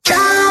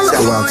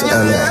Go out to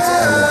LA.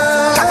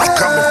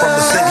 Coming from the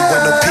city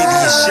where no pity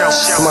is shown.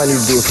 Somebody need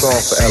to do a song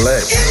for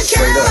LA.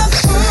 Straight up.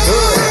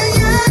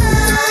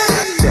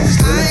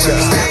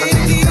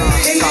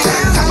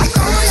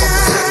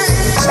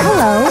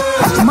 Hello,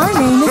 my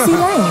name is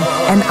Elaine,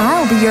 and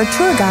I'll be your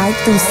tour guide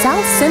through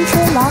South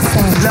Central Los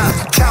Angeles. Look,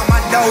 count my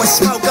dough and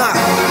smoke up.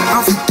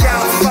 I'm from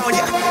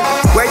California.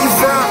 Where you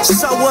from?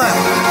 So what?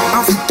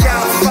 I'm from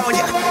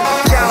California.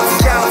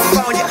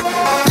 California.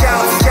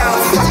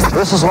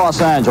 This is Los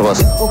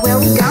Angeles. Well, where are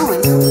we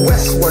going?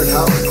 Westward,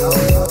 huh?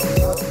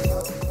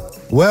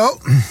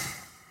 Well,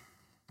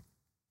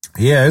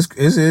 yeah,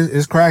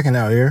 it's cracking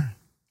out here.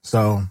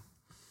 So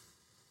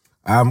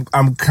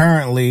I'm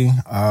currently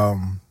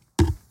on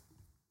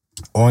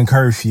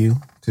curfew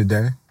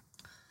today,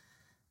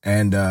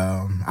 and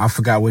I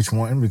forgot which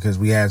one because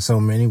we had so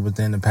many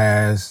within the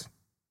past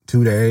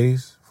 2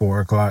 days: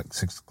 4 o'clock,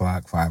 6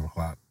 o'clock, 5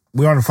 o'clock.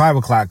 We're on a 5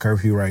 o'clock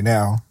curfew right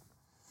now,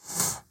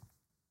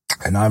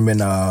 and I'm in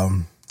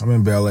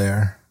Bel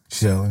Air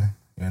chilling,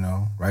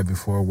 right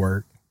before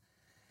work.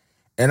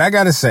 And I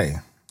gotta say,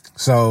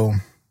 so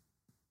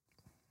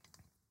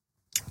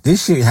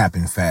this shit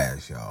happened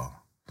fast, y'all.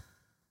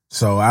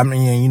 So, I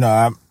mean,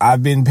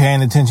 I've been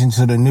paying attention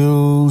to the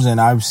news,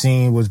 and I've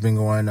seen what's been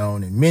going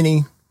on in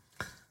Minnie.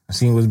 I've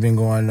seen what's been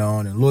going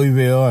on in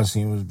Louisville. I've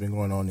seen what's been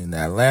going on in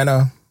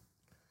Atlanta,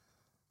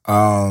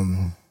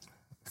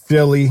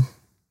 Philly,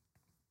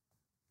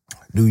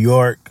 New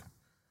York.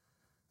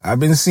 I've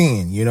been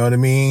seeing, you know what I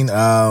mean?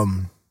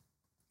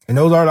 And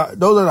those are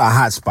the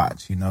hot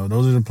spots,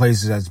 Those are the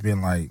places that's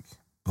been, like,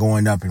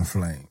 going up in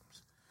flames.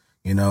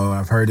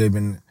 I've heard they've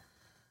been,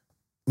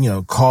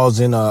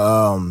 causing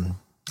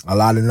a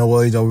lot of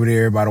noise over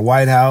there by the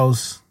White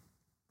House.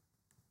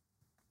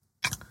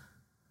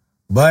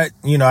 But,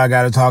 I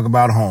got to talk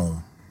about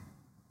home.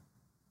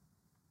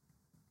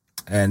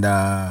 And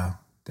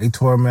they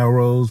tore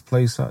Melrose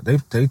Place up.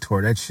 They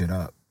tore that shit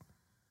up.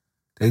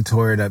 They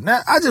tore it up.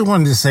 Now, I just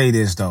wanted to say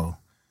this, though.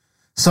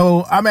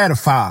 So I'm at a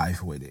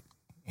 5 with it.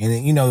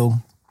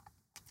 And,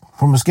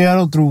 from a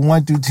scale through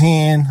 1 through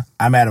 10,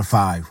 I'm at a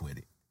 5 with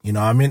it.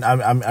 I'm in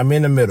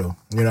the middle,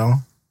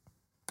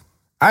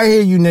 I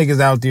hear you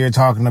niggas out there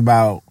talking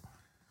about,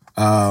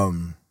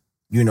 if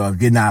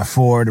you're not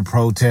for the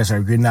protests or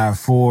if you're not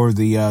for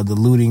the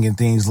looting and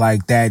things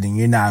like that, and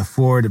you're not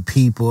for the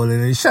people,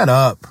 and shut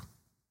up.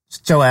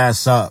 Shut your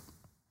ass up.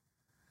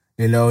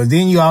 And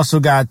then you also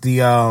got the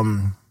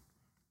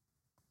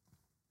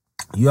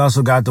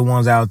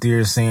ones out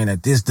there saying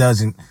that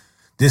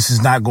this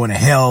is not going to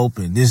help,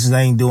 and this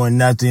ain't doing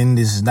nothing.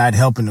 This is not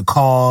helping the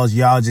cause.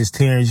 Y'all just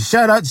tearing.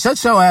 Shut up.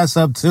 Shut your ass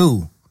up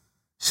too.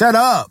 Shut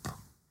up.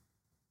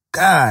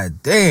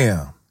 God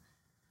damn.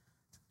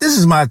 This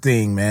is my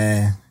thing,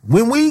 man.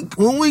 When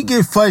we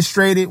get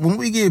frustrated, when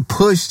we get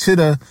pushed to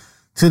the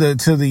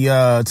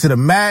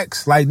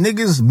max, like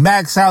niggas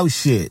max out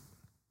shit.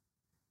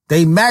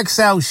 They max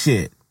out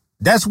shit.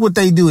 That's what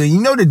they do. And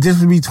you know the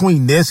difference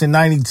between this and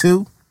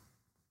 92?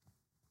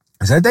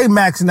 Is that they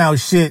maxing out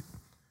shit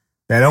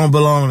that don't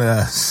belong to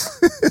us.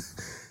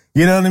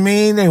 You know what I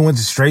mean? They went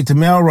straight to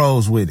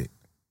Melrose with it.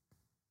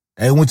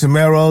 They went to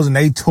Melrose and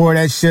they tore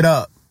that shit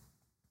up.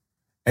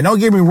 And don't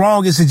get me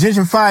wrong, it's a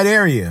gentrified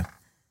area,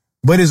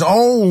 but it's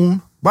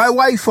owned by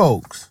white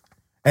folks.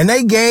 And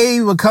they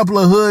gave a couple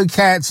of hood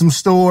cats some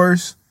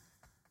stores.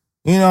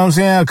 You know what I'm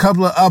saying? A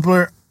couple of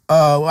upper,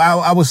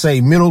 I would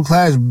say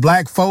middle-class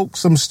black folks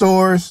some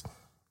stores.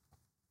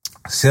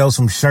 Sell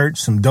some shirts,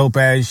 some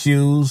dope-ass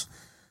shoes,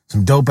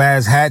 some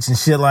dope-ass hats and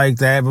shit like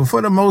that. But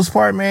for the most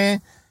part, man,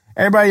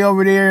 everybody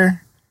over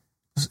there,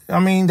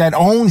 that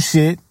owned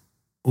shit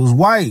was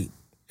white.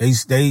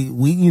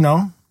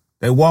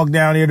 They walk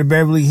down here to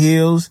Beverly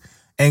Hills,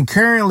 and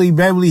currently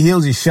Beverly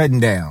Hills is shutting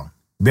down.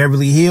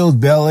 Beverly Hills,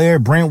 Bel Air,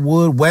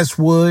 Brentwood,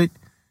 Westwood.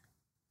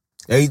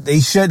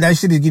 That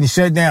shit is getting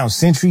shut down.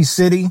 Century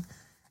City,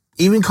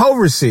 even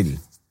Culver City.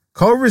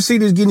 Culver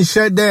City is getting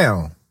shut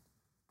down.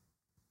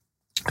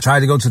 I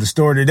tried to go to the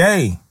store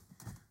today,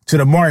 to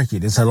the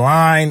market. It's a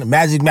line,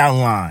 Magic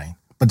Mountain line.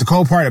 But the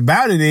cool part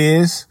about it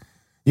is,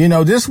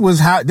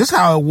 this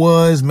how it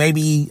was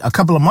maybe a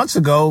couple of months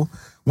ago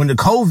when the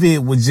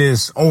COVID was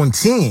just on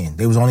 10.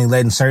 They was only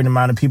letting a certain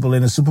amount of people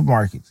in the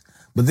supermarkets.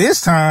 But this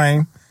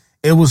time,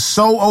 it was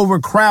so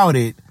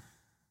overcrowded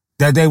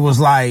that they was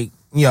like,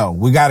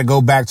 we got to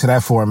go back to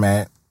that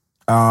format.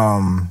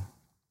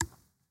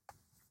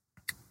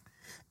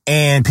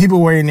 And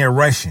people were in there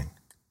rushing.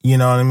 You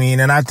know what I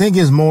mean? And I think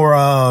it's more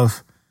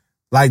of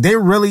like they're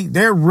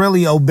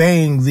really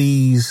obeying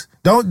these.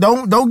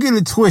 Don't get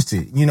it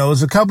twisted.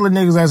 There's a couple of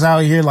niggas that's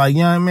out here like,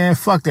 man,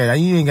 fuck that.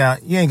 You ain't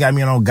got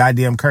me on no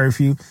goddamn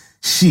curfew.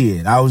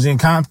 Shit. I was in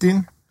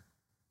Compton.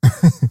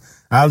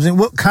 I was in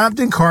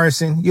Compton,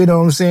 Carson. You know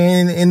what I'm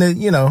saying?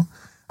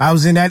 I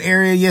was in that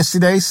area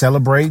yesterday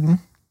celebrating.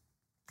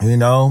 My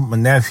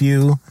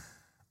nephew,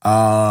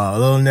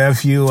 little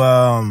nephew,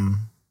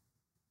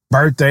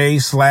 birthday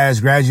 /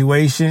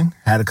 graduation.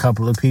 Had a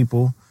couple of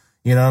people,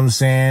 you know what I'm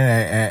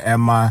saying, at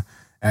my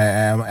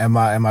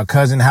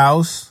cousin's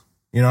house.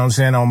 You know what I'm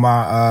saying? On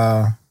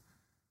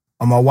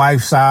on my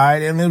wife's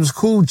side, and it was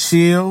cool,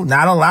 chill.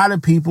 Not a lot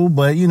of people,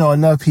 but, you know,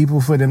 enough people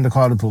for them to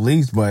call the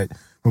police. But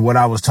from what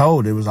I was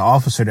told, it was an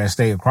officer that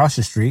stayed across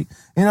the street.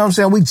 You know what I'm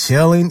saying? We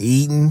chilling,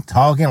 eating,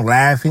 talking,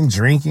 laughing,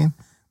 drinking,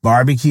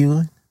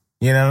 barbecuing.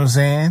 You know what I'm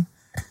saying?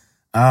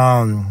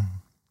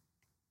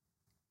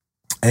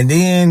 And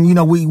then, you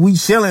know, we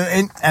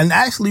chilling, and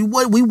actually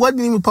we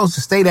wasn't even supposed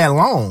to stay that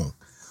long.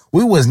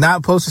 We was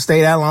not supposed to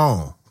stay that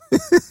long.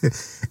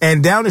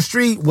 And down the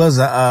street was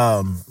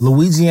a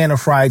Louisiana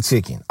fried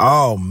chicken.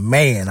 Oh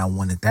man, I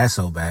wanted that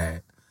so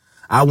bad.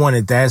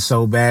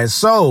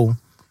 So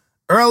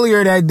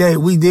earlier that day,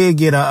 we did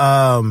get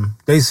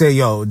they said,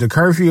 yo, the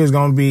curfew is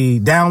going to be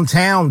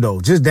downtown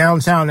though. Just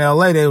downtown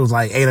LA, it was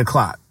like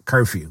 8:00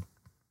 curfew.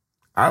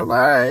 I was like,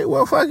 all right,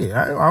 well, fuck it.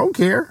 I don't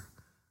care.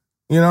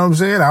 You know what I'm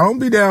saying? I don't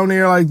be down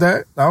there like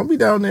that. I don't be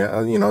down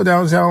there, you know,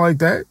 downtown like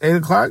that.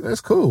 8:00, that's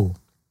cool.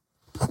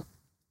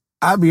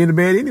 I'll be in the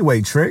bed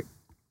anyway, Trick.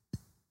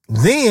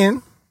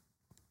 Then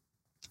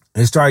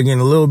it started getting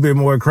a little bit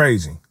more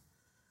crazy.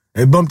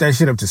 They bumped that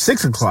shit up to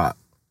 6:00.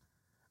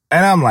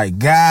 And I'm like,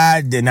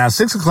 God, now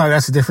 6:00,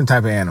 that's a different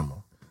type of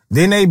animal.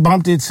 Then they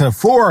bumped it to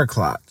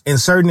 4:00 in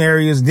certain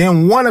areas,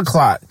 then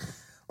 1:00.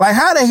 Like,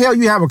 how the hell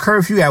you have a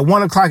curfew at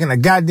 1:00 in the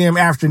goddamn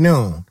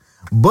afternoon?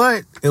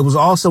 But it was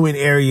also in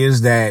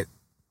areas that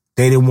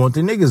they didn't want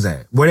the niggas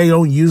at, where they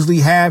don't usually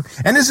have.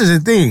 And this is the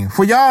thing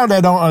for y'all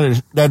that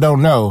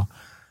don't know.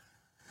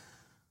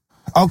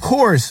 Of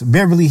course,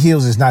 Beverly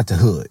Hills is not the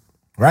hood,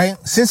 right?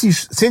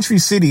 Century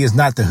City is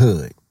not the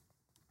hood.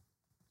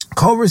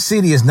 Culver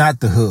City is not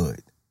the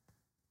hood.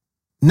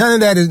 None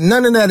of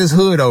that is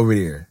hood over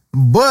there.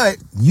 But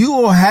you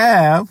will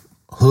have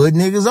hood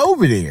niggas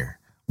over there,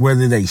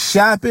 whether they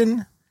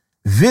shopping,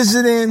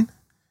 visiting,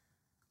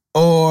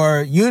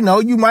 or, you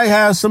know, you might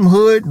have some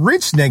hood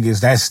rich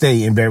niggas that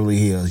stay in Beverly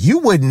Hills. You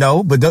wouldn't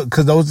know, but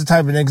because those are the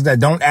type of niggas that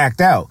don't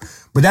act out.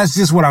 But that's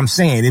just what I'm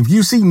saying. If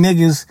you see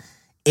niggas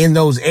in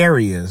those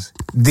areas,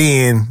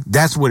 then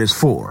that's what it's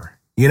for.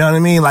 You know what I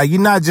mean? Like,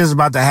 you're not just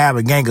about to have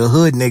a gang of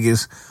hood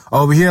niggas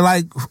over here.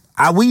 Like,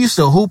 we used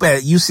to hoop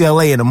at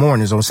UCLA in the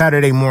mornings, on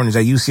Saturday mornings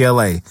at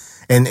UCLA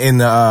in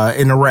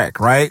the rec,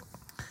 right?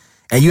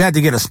 And you had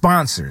to get a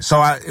sponsor. So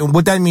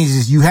what that means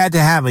is you had to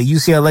have a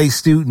UCLA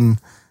student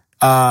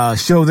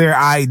show their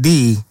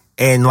ID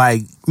and,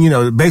 like, you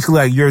know, basically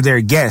like you're their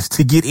guest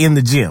to get in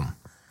the gym.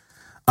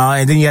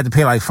 And then you had to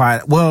pay like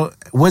 $5. Well,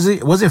 was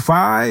it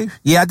 $5?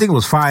 Yeah, I think it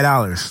was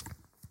 $5.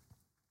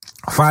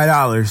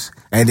 $5.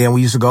 And then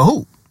we used to go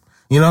hoop.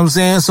 You know what I'm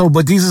saying? So,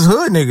 but these is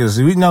hood niggas.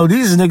 We know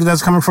these is niggas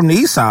that's coming from the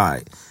east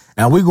side.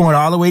 And we going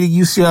all the way to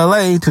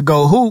UCLA to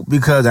go hoop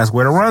because that's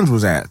where the runs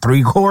was at.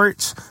 3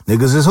 courts,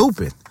 niggas is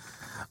hooping.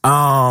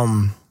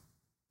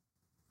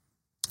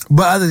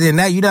 But other than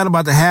that, you're not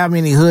about to have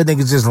many hood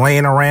niggas just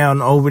laying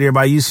around over there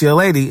by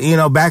UCLA. You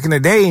know, back in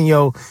the day, and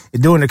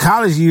during the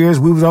college years,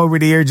 we was over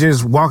there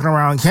just walking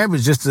around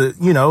campus just to,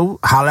 you know,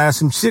 holler at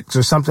some chicks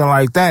or something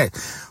like that.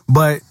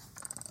 But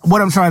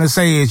what I'm trying to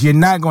say is you're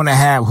not going to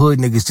have hood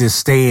niggas just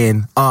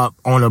staying up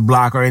on the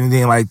block or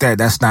anything like that.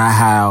 That's not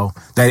how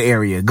that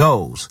area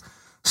goes.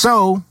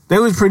 So they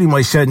was pretty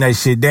much shutting that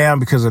shit down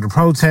because of the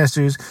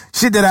protesters.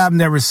 Shit that I've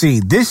never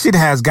seen. This shit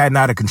has gotten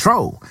out of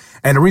control.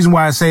 And the reason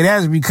why I say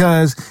that is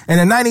because in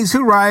the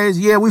 92 riots,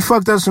 yeah, we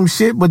fucked up some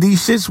shit, but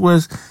these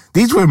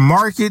were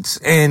markets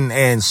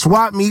and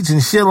swap meets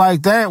and shit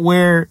like that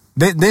where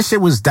this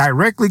shit was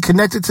directly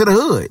connected to the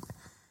hood.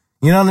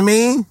 You know what I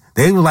mean?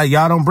 They was like,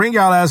 y'all don't bring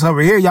y'all ass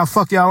over here. Y'all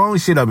fuck y'all own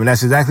shit up. And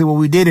that's exactly what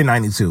we did in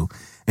 92.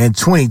 In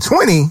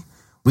 2020,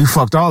 we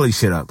fucked all this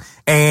shit up.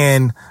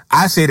 And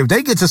I said, if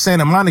they get to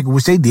Santa Monica,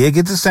 which they did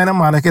get to Santa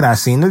Monica, and I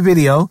seen the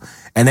video,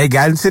 and they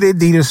got into the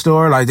Adidas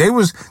store, like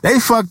they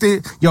fucked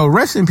it. Yo,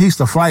 rest in peace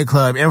to Flight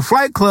Club. And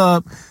Flight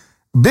Club,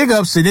 big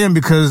ups to them,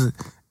 because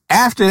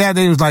after that,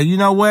 they was like, you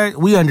know what?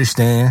 We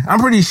understand. I'm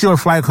pretty sure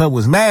Flight Club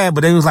was mad,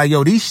 but they was like,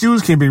 yo, these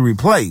shoes can be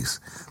replaced.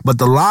 But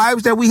the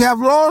lives that we have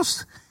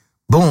lost,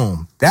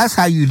 boom. That's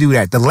how you do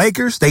that. The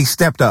Lakers, they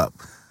stepped up.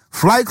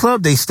 Flight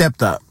Club, they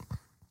stepped up.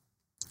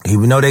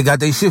 Even though they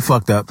got their shit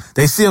fucked up,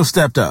 they still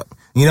stepped up.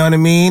 You know what I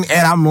mean?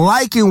 And I'm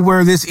liking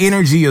where this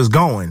energy is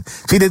going.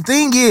 See, the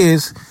thing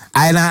is,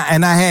 and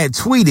I had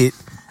tweeted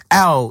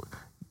out,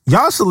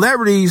 y'all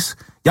celebrities,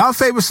 y'all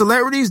favorite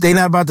celebrities, they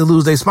not about to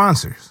lose their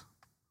sponsors.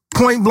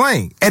 Point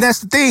blank. And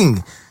that's the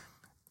thing.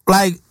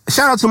 Like,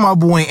 shout out to my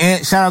boy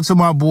Ant, shout out to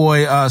my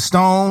boy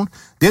Stone.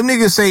 Them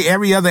niggas say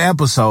every other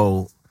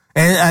episode,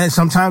 and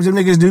sometimes them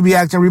niggas do be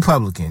acting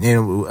Republican.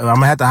 And I'm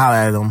gonna have to holler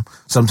at them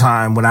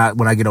sometime when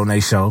I get on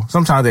their show.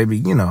 Sometimes they be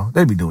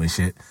doing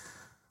shit.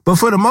 But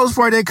for the most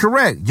part, they're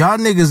correct. Y'all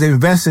niggas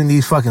invest in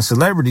these fucking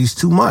celebrities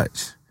too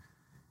much.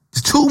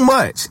 It's too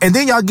much. And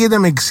then y'all give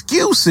them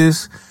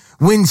excuses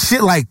when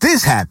shit like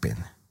this happen.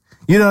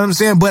 You know what I'm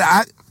saying? But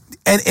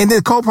and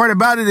the cool part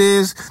about it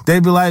is they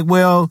be like,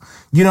 well,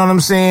 you know what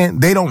I'm saying?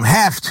 They don't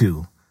have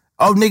to.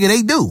 Oh, nigga,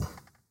 they do.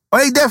 Oh,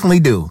 they definitely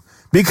do.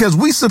 Because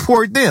we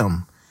support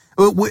them.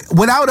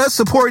 Without us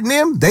supporting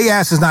them, they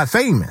ass is not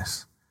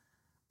famous.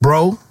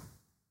 Bro.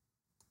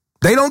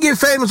 They don't get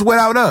famous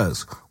without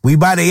us. We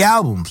buy their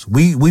albums.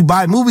 We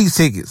buy movie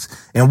tickets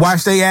and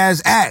watch their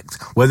ass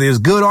act, whether it's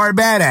good or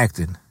bad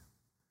acting.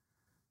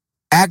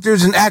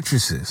 Actors and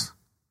actresses.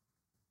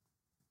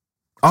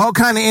 All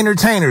kind of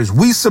entertainers.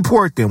 We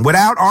support them.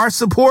 Without our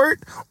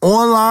support,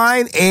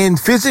 online and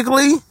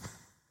physically,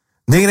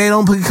 then they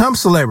don't become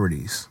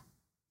celebrities.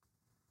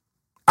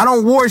 I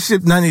don't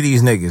worship none of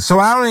these niggas, so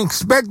I don't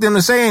expect them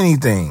to say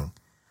anything.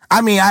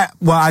 I mean,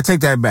 I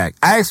take that back.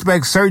 I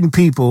expect certain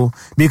people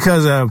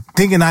because of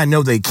thinking I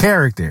know their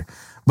character.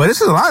 But it's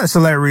a lot of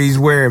celebrities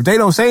where if they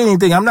don't say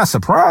anything, I'm not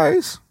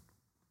surprised.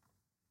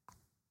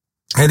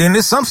 And then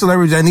there's some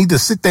celebrities that need to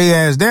sit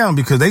their ass down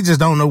because they just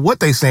don't know what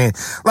they saying.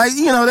 Like,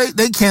 you know,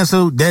 they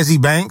canceled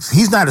Desi Banks.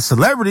 He's not a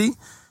celebrity.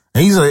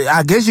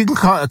 I guess you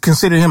can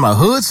consider him a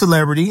hood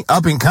celebrity,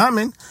 up and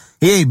coming.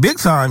 He ain't big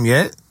time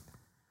yet.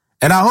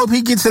 And I hope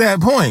he gets to that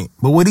point.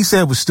 But what he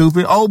said was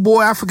stupid. Old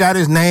boy, I forgot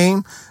his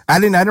name. I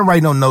didn't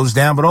write no notes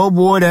down, but old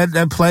boy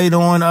that played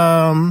on,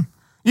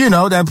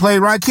 that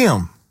played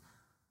Rakim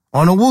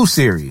on the Woo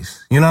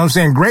series. You know what I'm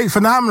saying? Great,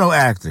 phenomenal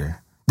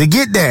actor. The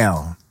Get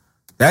Down.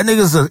 That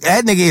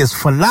nigga is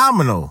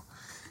phenomenal.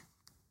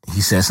 He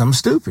said something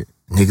stupid.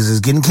 Niggas is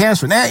getting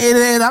canceled.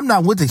 And I'm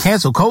not with the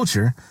cancel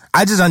culture.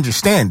 I just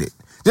understand it.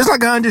 Just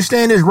like I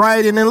understand this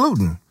rioting and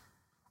looting.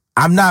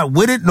 I'm not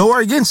with it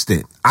nor against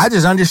it. I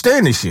just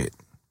understand this shit.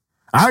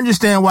 I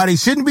understand why they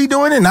shouldn't be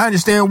doing it, and I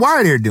understand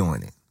why they're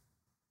doing it.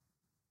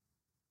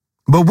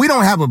 But we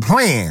don't have a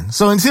plan.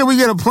 So until we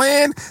get a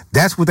plan,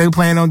 that's what they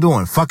plan on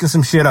doing, fucking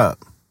some shit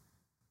up.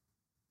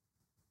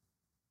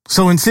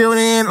 So until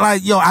then,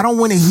 like, yo, I don't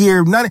want to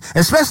hear nothing,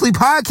 especially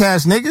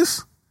podcast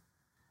niggas.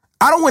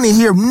 I don't want to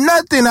hear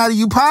nothing out of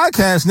you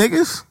podcast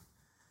niggas.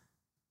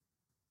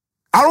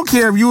 I don't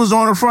care if you was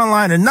on the front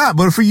line or not,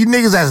 but for you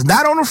niggas that's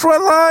not on the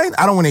front line,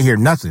 I don't want to hear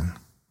nothing.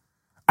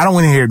 I don't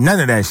want to hear none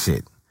of that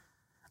shit.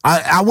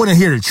 I want to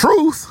hear the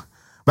truth,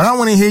 but I don't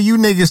want to hear you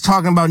niggas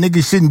talking about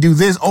niggas shouldn't do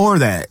this or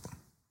that.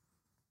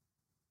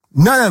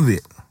 None of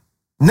it.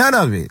 None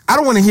of it. I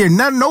don't want to hear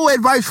no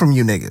advice from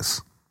you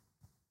niggas.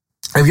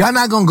 If y'all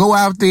not going to go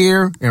out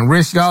there and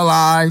risk y'all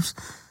lives,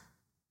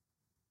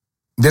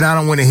 then I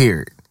don't want to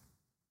hear it.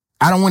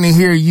 I don't want to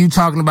hear you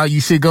talking about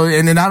you should go,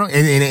 and then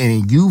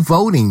and you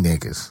voting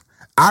niggas.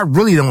 I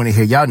really don't want to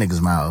hear y'all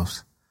niggas'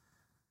 mouths.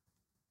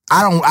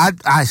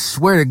 I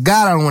swear to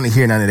God, I don't want to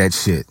hear none of that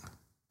shit.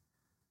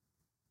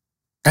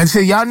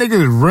 Until y'all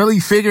niggas really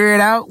figure it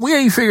out, we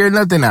ain't figuring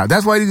nothing out.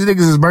 That's why these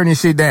niggas is burning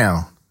shit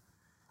down.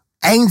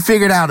 Ain't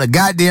figured out a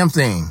goddamn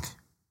thing.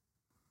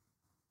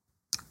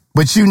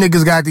 But you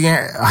niggas got the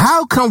answer.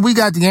 How come we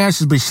got the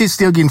answers, but shit's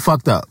still getting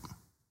fucked up?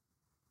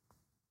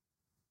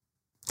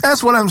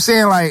 That's what I'm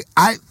saying. Like,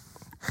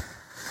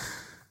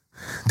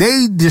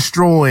 they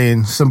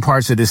destroying some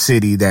parts of the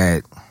city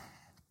that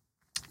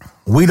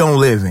we don't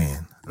live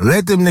in.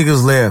 Let them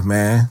niggas live,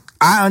 man.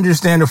 I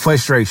understand the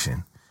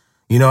frustration.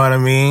 You know what I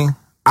mean?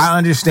 I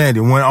understand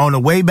it. When on the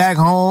way back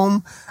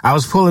home, we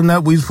was pulling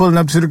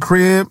up to the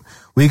crib.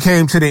 We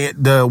came to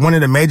the one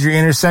of the major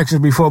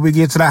intersections before we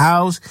get to the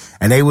house,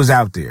 and they was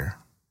out there.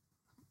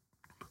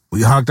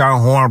 We honked our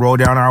horn, rolled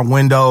down our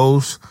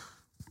windows,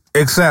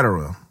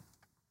 etc.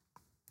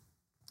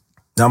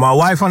 Now, my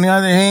wife, on the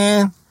other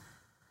hand,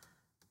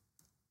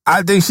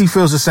 I think she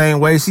feels the same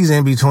way. She's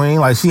in between.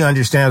 Like, she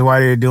understands why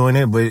they're doing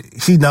it, but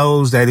she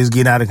knows that it's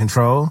getting out of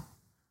control.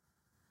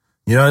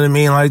 You know what I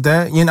mean? Like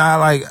that. You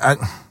know,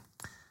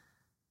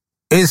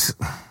 it's,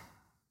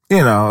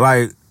 you know,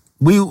 like,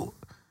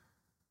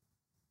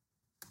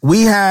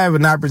 we have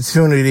an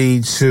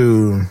opportunity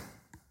to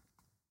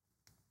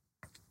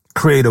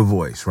create a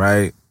voice,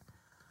 right?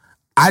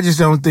 I just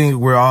don't think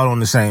we're all on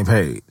the same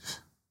page.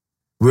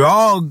 We're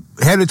all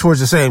headed towards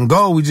the same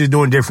goal. We just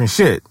doing different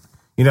shit.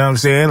 You know what I'm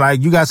saying?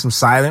 Like, you got some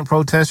silent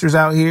protesters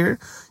out here.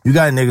 You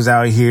got niggas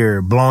out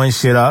here blowing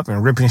shit up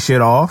and ripping shit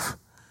off.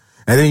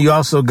 And then you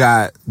also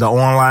got the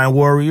online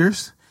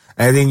warriors.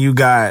 And then you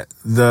got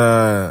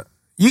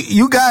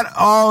you got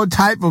all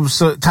type of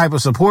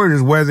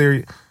supporters,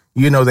 whether,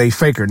 you know, they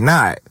fake or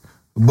not.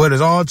 But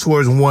it's all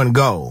towards one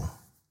goal.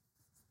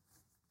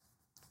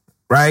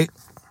 Right?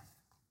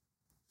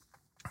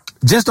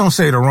 Just don't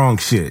say the wrong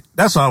shit.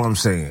 That's all I'm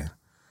saying.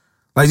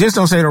 Like, just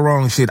don't say the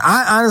wrong shit.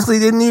 I honestly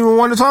didn't even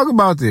want to talk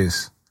about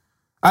this.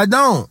 I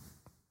don't.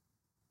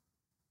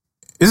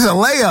 This is a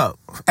layup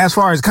as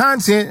far as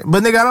content,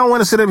 but nigga, I don't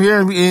want to sit up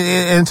here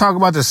and talk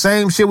about the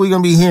same shit we're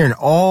going to be hearing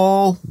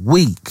all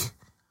week.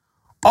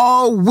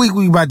 All week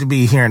we about to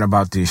be hearing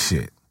about this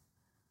shit.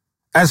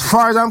 As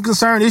far as I'm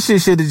concerned, this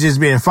shit should have just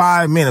been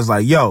 5 minutes.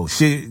 Like, yo,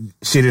 shit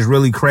is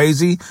really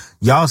crazy.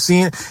 Y'all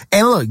seeing it?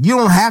 And look, you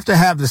don't have to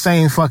have the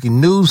same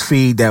fucking news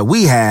feed that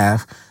we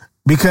have,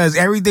 because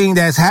everything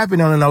that's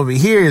happening over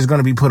here is going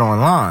to be put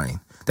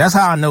online. That's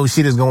how I know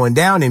shit is going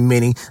down in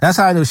Minnie. That's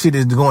how I know shit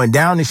is going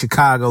down in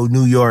Chicago,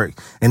 New York,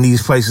 and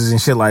these places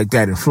and shit like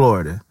that in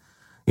Florida.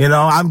 You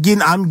know, I'm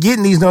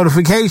getting these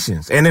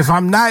notifications. And if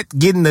I'm not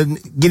getting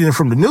it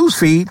from the news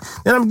feed,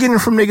 then I'm getting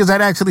it from niggas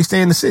that actually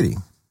stay in the city.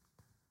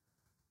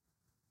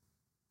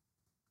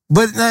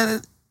 But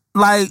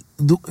like,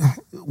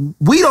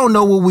 we don't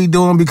know what we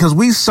doing because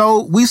we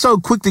so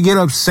quick to get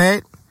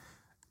upset,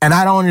 and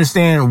I don't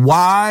understand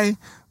why.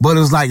 But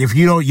it's like, if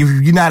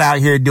you're not out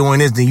here doing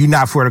this, then you're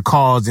not for the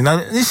cause. And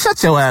just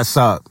shut your ass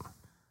up.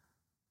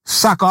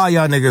 Suck all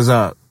y'all niggas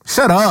up.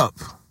 Shut up.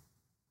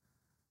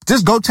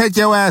 Just go take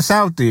your ass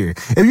out there.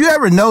 If you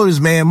ever notice,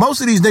 man,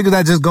 most of these niggas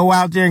that just go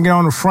out there and get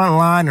on the front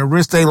line and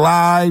risk their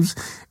lives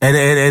and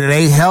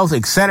their health,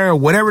 etc.,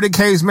 whatever the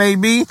case may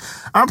be,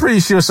 I'm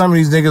pretty sure some of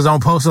these niggas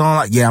don't post it on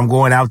like, yeah, I'm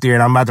going out there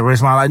and I'm about to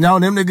risk my life. No,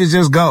 them niggas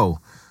just go.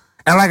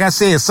 And like I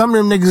said, some of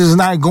them niggas is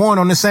not going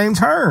on the same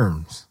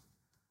terms.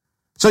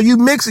 So you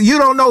mix it, you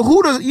don't know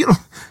you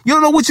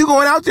don't know what you're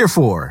going out there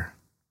for.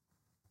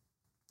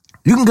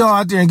 You can go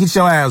out there and get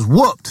your ass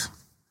whooped.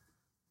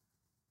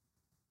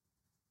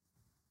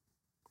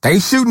 They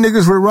shoot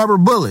niggas with rubber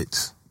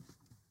bullets.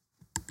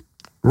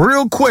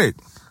 Real quick.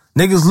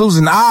 Niggas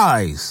losing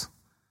eyes.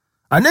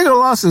 A nigga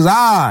lost his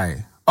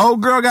eye.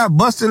 Old girl got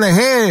busted in the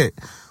head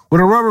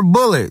with a rubber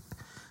bullet.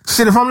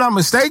 Shit, if I'm not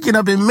mistaken,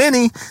 up in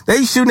Minnie,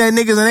 they shooting at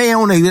niggas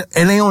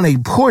and they on a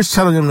porch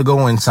telling them to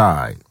go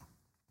inside.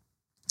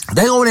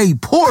 They on a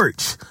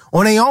porch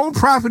on their own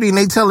property and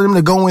they telling them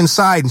to go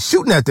inside and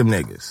shooting at them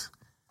niggas.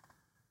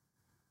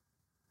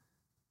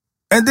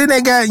 And then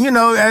they got,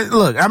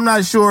 look, I'm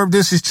not sure if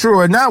this is true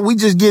or not. We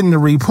just getting the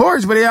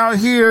reports, but they out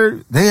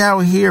here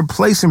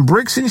placing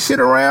bricks and shit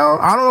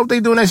around. I don't know if they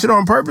doing that shit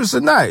on purpose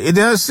or not. It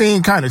does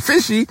seem kind of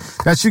fishy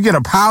that you get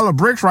a pile of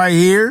bricks right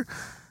here,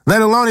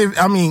 let alone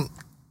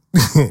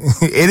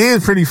it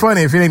is pretty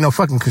funny if it ain't no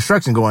fucking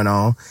construction going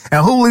on.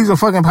 And who leaves a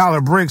fucking pile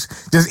of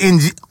bricks just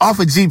off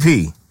a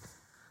GP?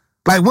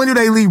 Like, when do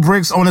they leave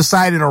bricks on the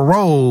side of the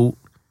road?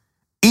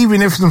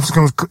 Even if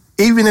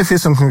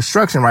it's some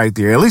construction right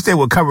there, at least they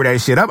would cover that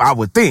shit up, I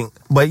would think.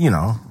 But,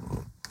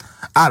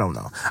 I don't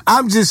know.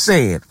 I'm just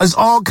saying, there's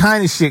all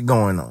kind of shit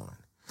going on.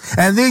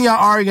 And then y'all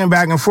arguing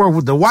back and forth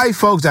with the white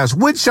folks that's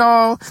with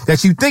y'all,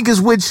 that you think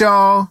is with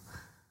y'all.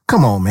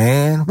 Come on,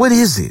 man. What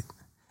is it?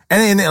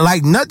 And then,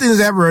 like, nothing's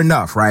ever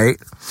enough, right?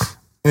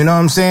 You know what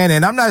I'm saying?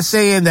 And I'm not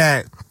saying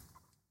that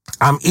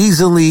I'm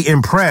easily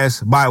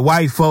impressed by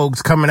white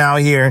folks coming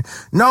out here.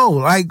 No,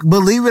 like,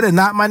 believe it or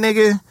not, my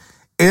nigga,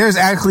 there's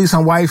actually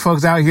some white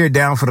folks out here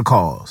down for the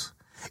cause.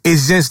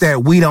 It's just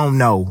that we don't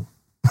know.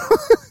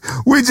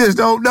 We just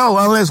don't know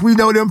unless we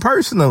know them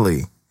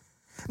personally.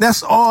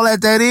 That's all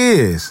that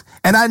is.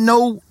 And I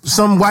know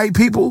some white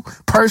people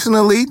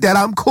personally that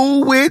I'm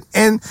cool with,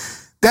 and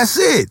that's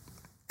it.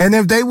 And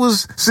if they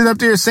was sitting up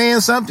there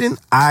saying something,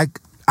 I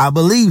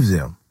believe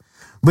them.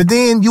 But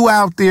then you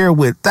out there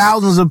with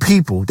thousands of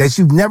people that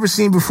you've never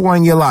seen before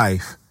in your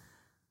life,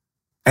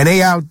 and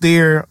they out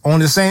there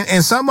on the same,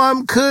 and some of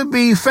them could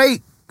be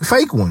fake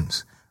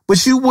ones,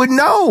 but you would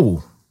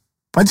know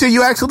until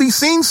you actually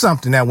seen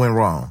something that went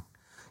wrong.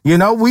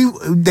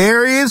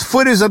 There is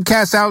footage of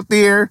cats out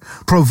there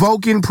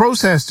provoking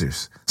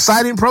protesters,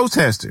 citing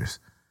protesters.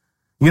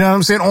 You know what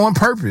I'm saying? On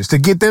purpose to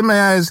get their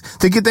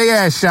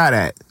ass shot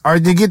at, or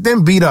to get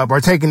them beat up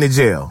or taken to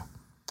jail.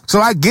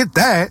 So I get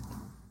that.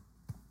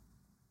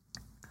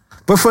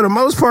 But for the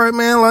most part,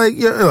 man, like,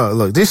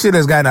 look, this shit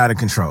has gotten out of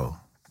control.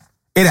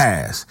 It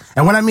has.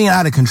 And when I mean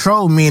out of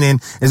control, meaning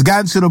it's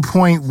gotten to the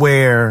point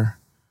where,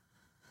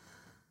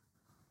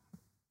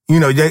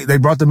 they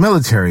brought the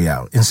military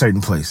out in certain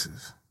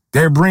places.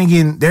 They're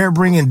bringing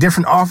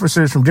different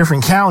officers from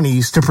different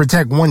counties to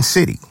protect one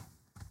city.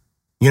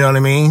 You know what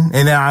I mean?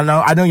 And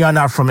I know y'all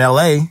not from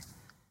LA,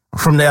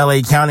 from the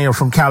LA County or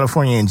from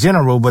California in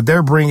general, but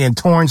they're bringing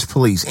Torrance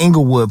Police,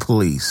 Inglewood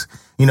Police,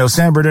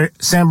 San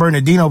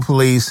Bernardino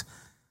Police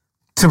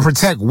to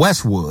protect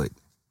Westwood.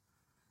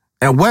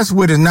 And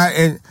Westwood is not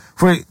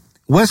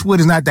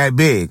that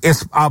big.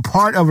 It's a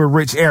part of a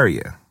rich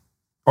area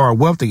or a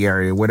wealthy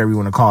area, whatever you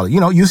want to call it.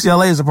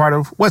 UCLA is a part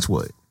of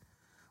Westwood.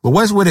 But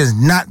Westwood is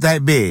not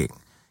that big.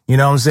 You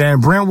know what I'm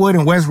saying? Brentwood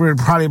and Westwood are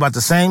probably about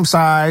the same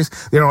size.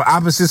 They're on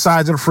opposite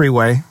sides of the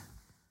freeway.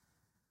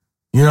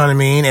 You know what I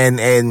mean?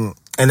 And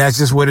that's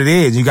just what it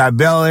is. You got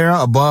Bel Air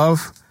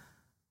above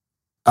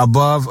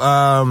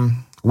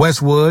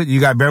Westwood. You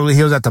got Beverly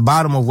Hills at the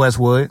bottom of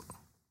Westwood.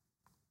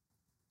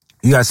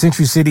 You got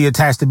Century City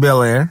attached to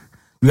Bel Air.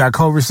 You got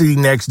Culver City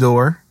next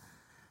door.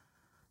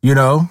 You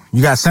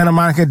got Santa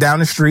Monica down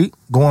the street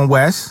going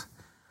west.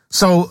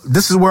 So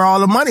this is where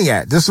all the money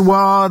at. This is where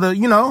all the,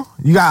 you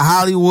got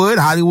Hollywood.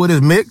 Hollywood is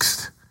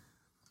mixed.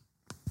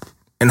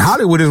 And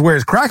Hollywood is where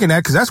it's cracking at,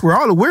 because that's where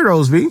all the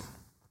weirdos be.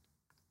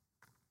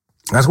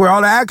 That's where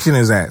all the action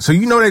is at. So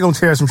they're going to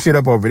tear some shit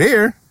up over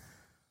there.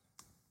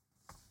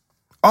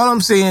 All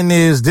I'm saying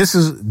is this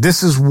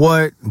is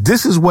what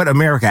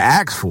America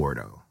asks for,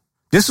 though.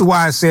 This is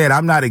why I said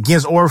I'm not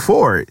against or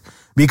for it.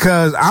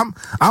 Because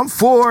I'm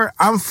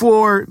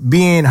for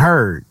being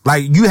heard.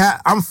 Like,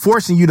 I'm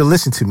forcing you to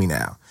listen to me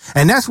now.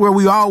 And that's where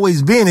we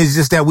always been. It's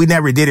just that we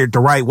never did it the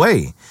right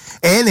way.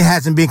 And it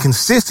hasn't been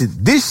consistent.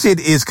 This shit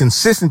is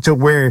consistent to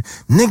where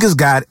niggas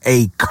got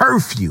a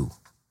curfew.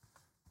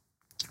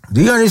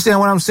 Do you understand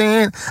what I'm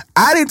saying?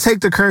 I didn't take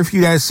the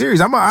curfew that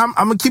serious. I'm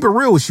gonna keep it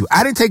real with you.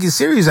 I didn't take it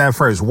serious at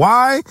first.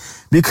 Why?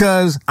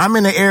 Because I'm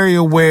in an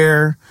area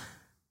where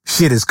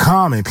shit is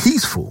calm and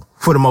peaceful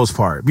for the most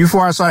part.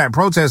 Before I saw that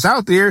protest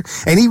out there,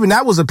 and even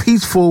that was a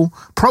peaceful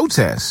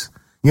protest.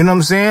 You know what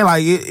I'm saying?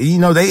 Like,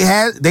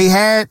 they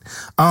had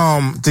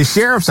the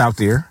sheriffs out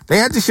there. They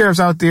had the sheriffs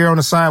out there on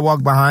the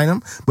sidewalk behind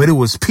them, but it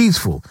was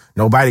peaceful.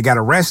 Nobody got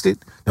arrested.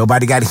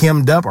 Nobody got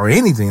hemmed up or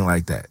anything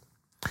like that.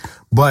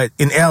 But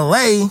in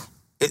LA,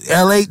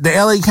 the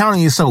LA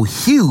County is so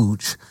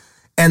huge,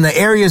 and the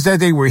areas that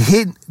they were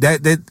hitting,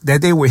 that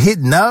they were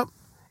hitting up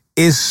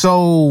is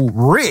so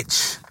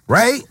rich,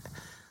 right?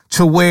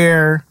 To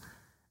where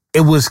it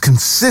was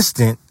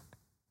consistent.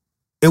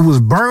 It was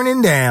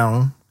burning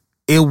down.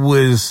 It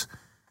was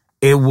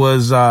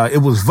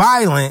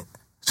violent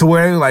to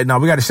where they were like, no,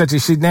 we got to shut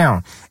this shit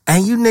down.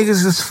 And you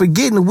niggas is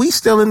forgetting we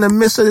still in the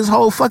midst of this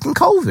whole fucking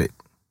COVID.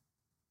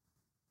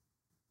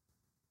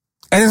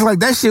 And it's like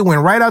that shit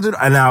went right out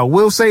and I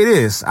will say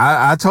this.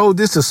 I told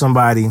this to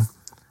somebody.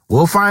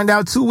 We'll find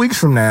out 2 weeks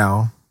from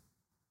now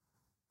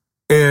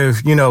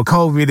if,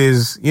 COVID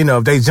is,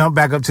 if they jump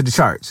back up to the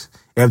charts.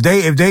 If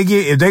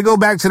they go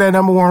back to that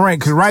number one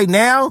rank. Because right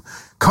now,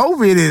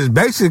 COVID is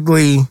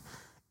basically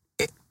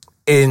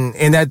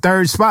in that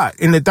third spot,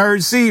 in the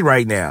third seed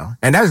right now.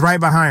 And that's right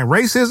behind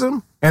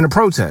racism and the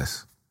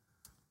protests.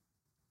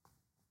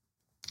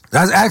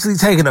 That's actually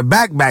taking a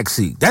back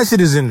seat. That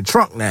shit is in the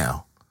trunk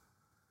now.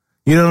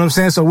 You know what I'm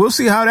saying? So we'll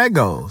see how that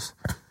goes.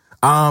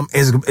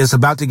 It's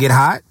about to get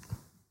hot.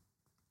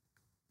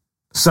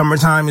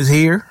 Summertime is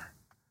here.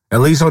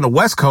 At least on the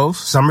West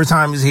Coast,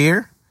 summertime is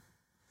here.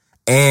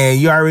 And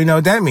you already know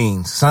what that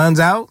means. Sun's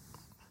out,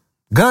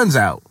 guns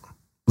out.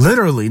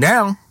 Literally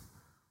now.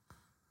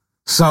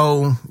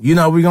 So, we're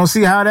going to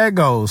see how that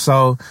goes.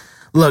 So,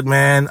 look,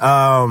 man,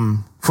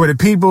 for the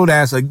people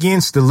that's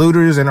against the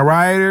looters and the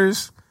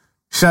rioters,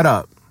 shut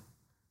up.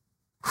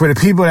 For the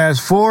people that's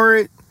for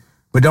it,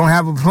 but don't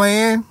have a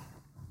plan,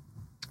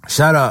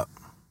 shut up.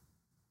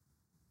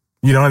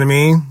 You know what I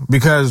mean?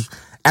 Because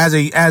as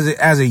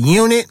a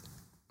unit,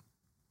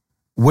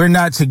 we're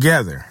not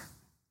together.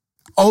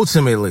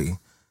 Ultimately,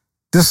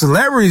 the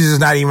celebrities is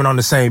not even on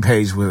the same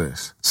page with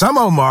us. Some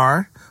of them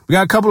are. We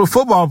got a couple of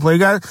football players.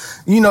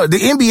 The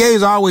NBA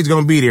is always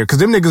going to be there because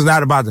them niggas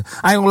not about to.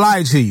 I ain't gonna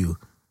lie to you.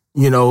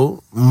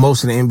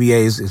 Most of the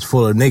NBA is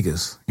full of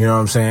niggas. You know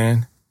what I'm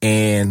saying?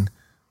 And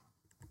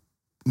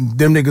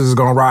them niggas is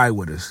going to ride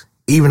with us.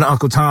 Even the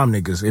Uncle Tom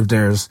niggas, if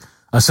there's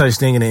a such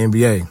thing in the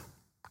NBA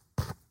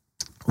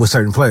with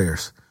certain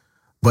players.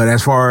 But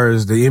as far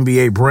as the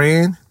NBA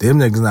brand, them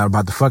niggas not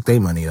about to fuck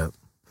their money up.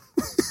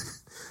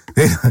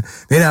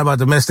 They not about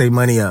to mess their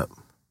money up.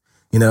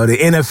 The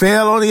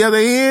NFL on the other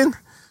end,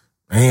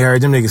 I ain't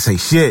heard them niggas say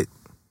shit.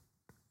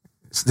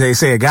 They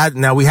say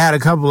now we had a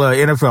couple of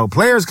NFL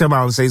players come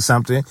out and say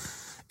something,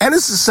 and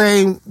it's the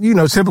same,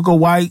 typical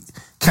white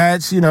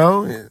cats,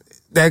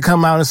 that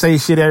come out and say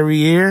shit every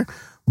year.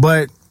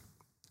 But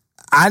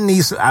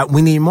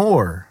we need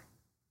more.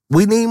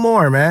 We need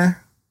more, man.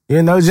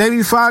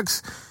 Jamie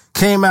Foxx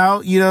came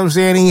out, he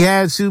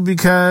had to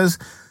because,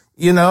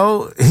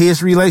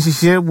 his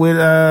relationship with,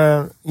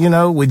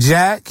 with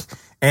Jack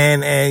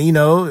and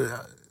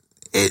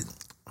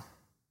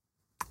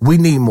we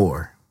need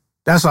more.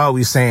 That's all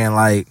we saying.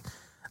 Like,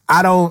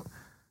 I don't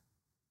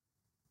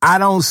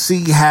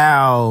see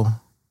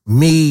how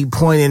me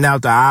pointing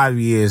out the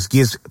obvious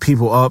gets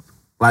people up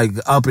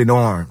in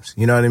arms.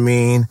 You know what I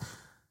mean?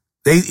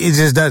 It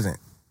just doesn't.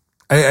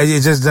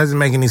 It just doesn't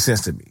make any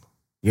sense to me.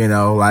 And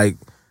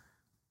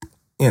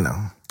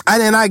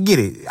I get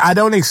it. I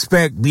don't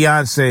expect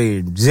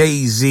Beyonce,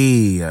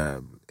 Jay-Z,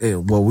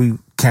 we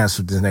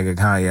canceled this nigga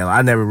Kanye.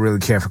 I never really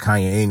cared for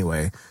Kanye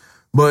anyway.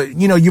 But,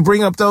 you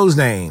bring up those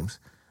names.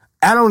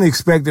 I don't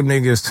expect them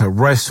niggas to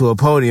rush to a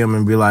podium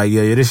and be like,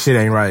 yeah, this shit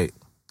ain't right.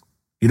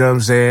 You know what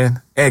I'm saying?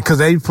 And because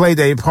they played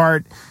their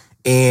part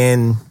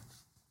in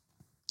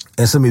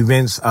some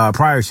events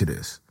prior to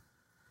this.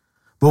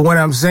 But what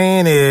I'm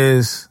saying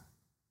is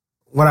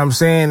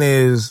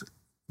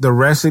the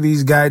rest of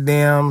these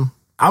goddamn,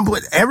 I'm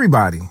putting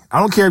everybody. I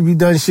don't care if you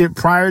done shit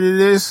prior to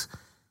this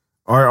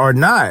or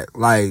not.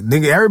 Like,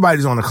 nigga,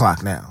 everybody's on the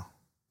clock now.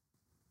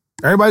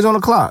 Everybody's on the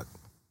clock.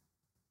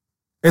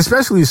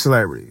 Especially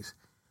celebrities.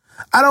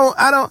 I'm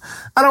not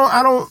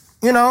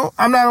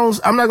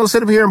gonna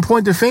sit up here and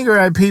point the finger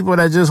at people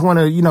that just want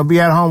to, be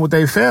at home with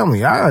their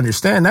family. I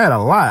understand that a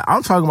lot.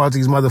 I'm talking about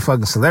these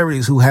motherfucking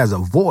celebrities who has a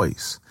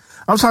voice.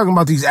 I'm talking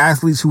about these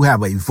athletes who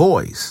have a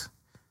voice.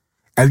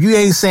 If you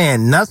ain't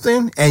saying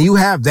nothing and you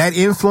have that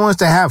influence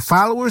to have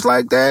followers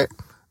like that,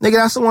 nigga,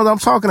 that's the ones I'm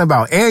talking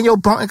about. And your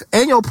punk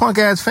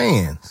ass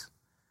fans.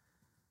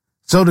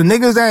 So the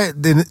niggas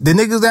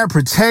that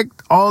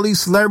protect all these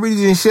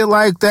celebrities and shit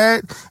like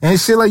that, and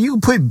shit like, you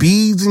can put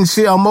beads and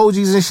shit,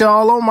 emojis and shit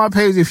all on my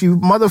page if you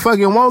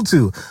motherfucking want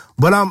to.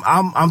 But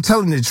I'm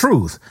telling the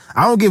truth.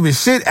 I don't give a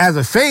shit. As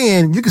a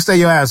fan, you can stay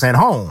your ass at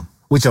home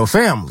with your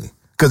family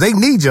because they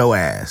need your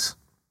ass.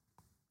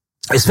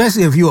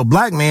 Especially if you a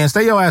black man,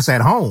 stay your ass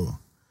at home.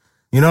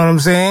 You know what I'm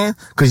saying?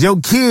 Because your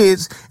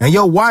kids and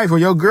your wife or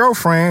your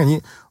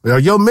girlfriend or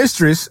your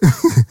mistress,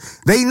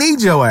 they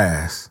need your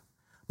ass.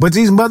 But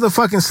these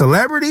motherfucking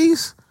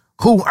celebrities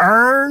who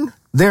earn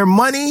their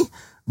money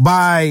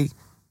by,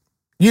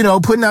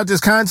 putting out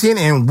this content,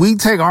 and we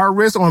take our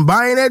risk on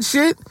buying that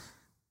shit.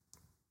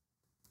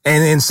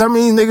 And some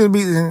of these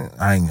niggas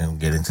I ain't gonna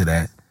get into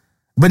that.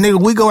 But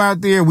nigga, we go out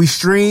there, we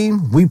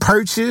stream, we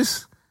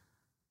purchase,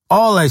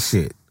 all that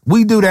shit.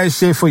 We do that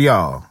shit for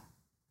y'all.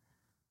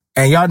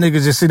 And y'all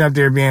niggas just sitting up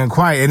there being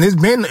quiet. And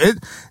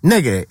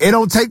it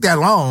don't take that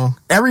long.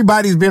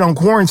 Everybody's been on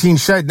quarantine,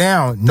 shut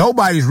down.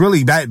 Nobody's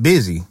really that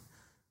busy.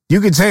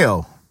 You can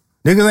tell.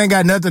 Niggas ain't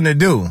got nothing to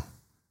do.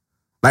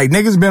 Like,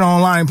 niggas been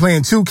online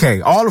playing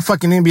 2K. All the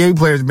fucking NBA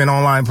players been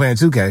online playing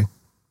 2K.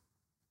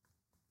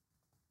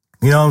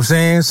 You know what I'm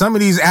saying? Some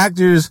of these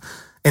actors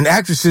and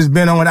actresses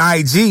been on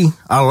IG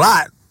a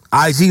lot.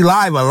 IG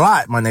Live a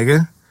lot, my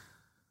nigga.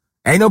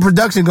 Ain't no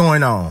production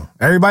going on.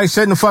 Everybody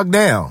shutting the fuck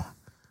down.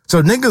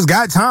 So niggas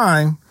got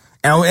time,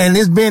 and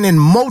it's been in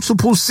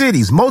multiple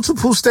cities,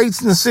 multiple states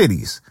and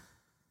cities,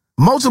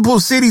 multiple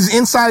cities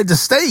inside the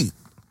state.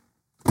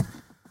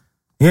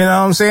 You know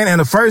what I'm saying? And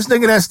the first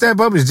nigga that step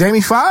up is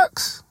Jamie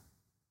Foxx.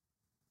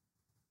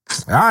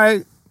 All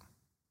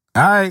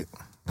right.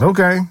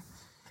 Okay.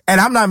 And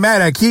I'm not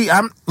mad at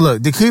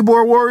the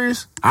keyboard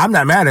warriors, I'm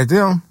not mad at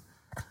them.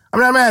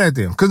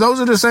 Because those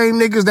are the same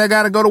niggas that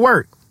got to go to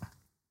work.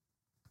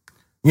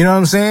 You know what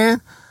I'm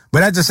saying?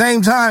 But at the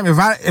same time, if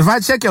I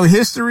check your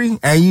history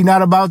and you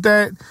not about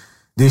that,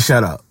 then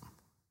shut up.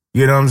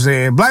 You know what I'm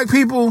saying? Black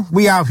people,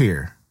 we out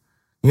here.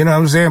 You know what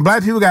I'm saying?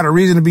 Black people got a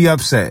reason to be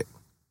upset.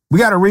 We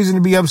got a reason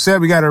to be upset.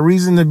 We got a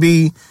reason to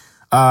be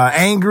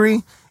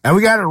angry. And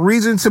we got a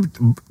reason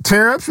to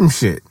tear up some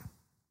shit.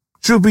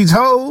 Truth be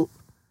told.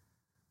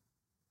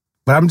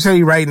 But I'm telling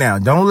you right now,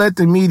 don't let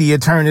the media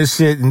turn this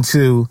shit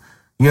into,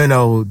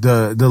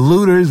 the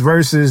looters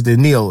versus the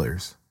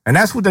kneelers. And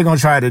that's what they're going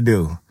to try to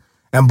do.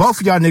 And both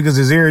of y'all niggas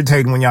is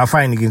irritating when y'all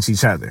fighting against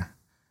each other.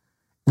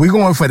 We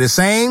going for the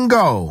same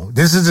goal.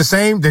 This is the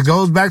same, that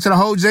goes back to the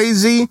whole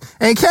Jay-Z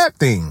and Cap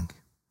thing.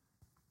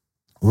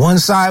 One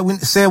side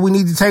said we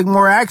need to take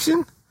more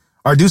action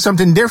or do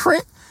something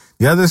different.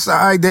 The other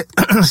side that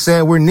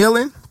said we're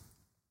kneeling.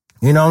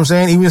 You know what I'm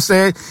saying?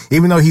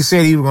 Even though he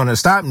said he was going to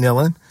stop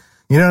kneeling.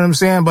 You know what I'm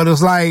saying? But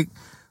it's like,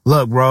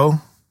 look, bro,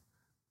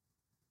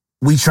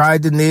 we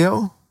tried to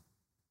kneel.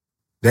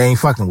 They ain't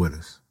fucking with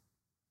us.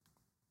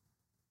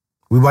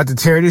 We about to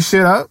tear this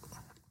shit up.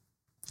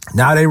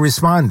 Now they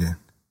responding.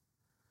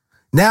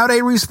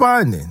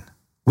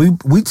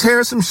 We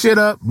tear some shit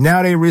up.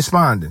 Now they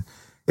responding.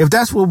 If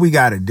that's what we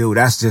got to do,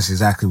 that's just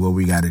exactly what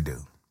we got to do.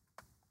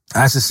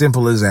 That's as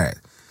simple as that.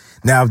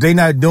 Now, if they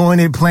not doing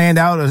it planned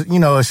out,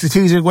 a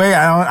strategic way,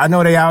 I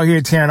know they out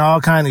here tearing all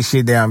kind of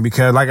shit down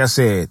because, like I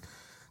said,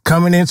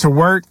 coming into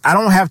work, I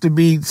don't have to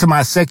be to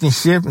my second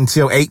shift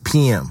until 8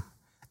 p.m.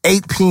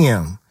 8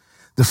 p.m.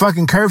 The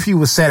fucking curfew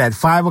was set at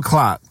 5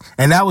 o'clock,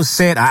 and that was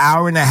set an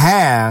hour and a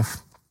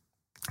half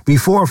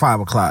before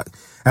 5 o'clock.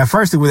 At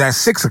first, it was at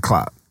 6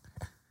 o'clock.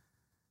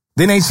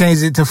 Then they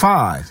changed it to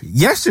 5.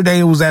 Yesterday,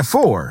 it was at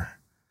 4.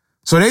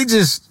 So they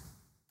just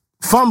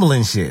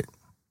fumbling shit.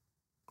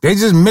 They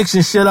just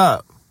mixing shit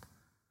up.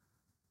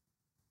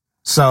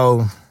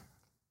 So,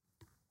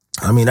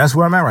 that's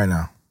where I'm at right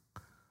now.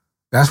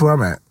 That's where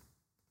I'm at.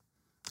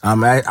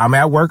 I'm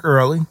at work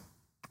early,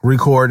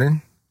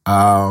 recording.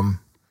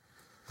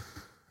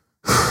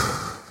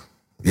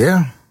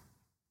 Yeah.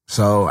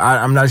 So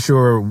I'm not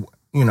sure,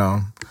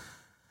 and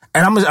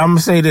I'm gonna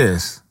say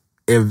this.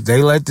 If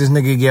they let this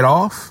nigga get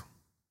off,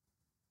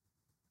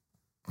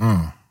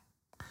 I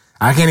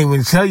can't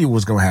even tell you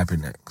what's gonna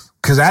happen next.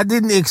 Cause I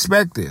didn't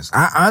expect this.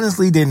 I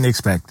honestly didn't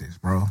expect this,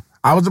 bro.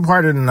 I was a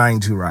part of the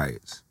 92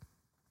 riots.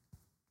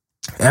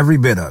 Every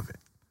bit of it.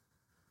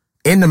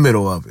 In the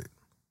middle of it.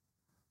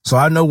 So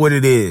I know what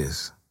it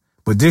is.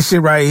 But this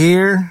shit right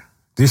here,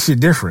 this shit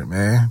different,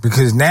 man.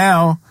 Because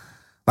now,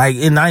 like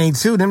in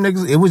 92, them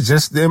niggas, it was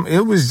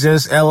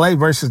just LA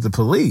versus the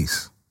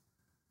police.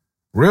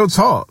 Real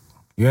talk,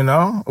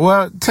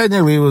 Well,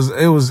 technically it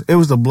was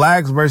the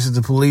blacks versus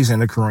the police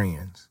and the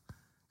Koreans,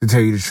 to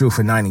tell you the truth,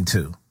 for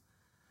 92.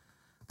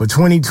 But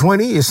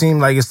 2020, it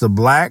seemed like it's the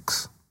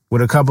blacks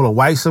with a couple of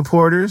white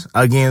supporters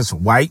against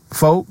white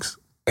folks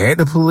and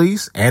the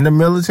police and the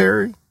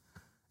military.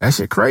 That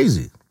shit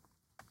crazy.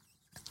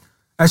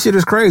 That shit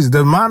is crazy. The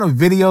amount of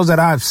videos that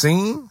I've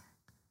seen,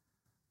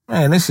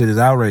 man, this shit is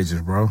outrageous,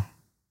 bro.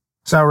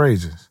 It's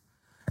outrageous.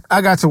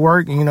 I got to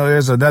work, and,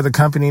 there's another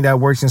company that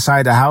works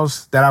inside the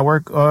house that I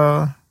work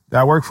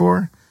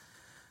for.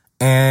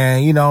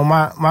 And,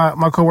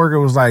 my coworker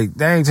was like,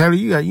 dang, Taylor,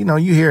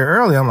 you here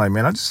early. I'm like,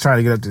 man, I'm just trying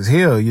to get up this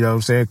hill, you know what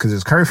I'm saying? Cause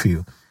it's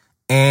curfew.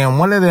 And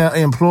one of the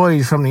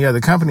employees from the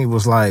other company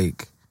was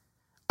like,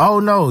 oh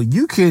no,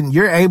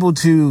 you're able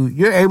to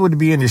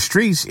be in the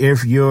streets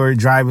if you're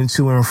driving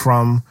to and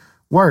from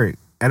work.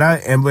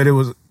 But it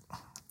was,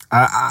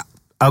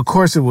 of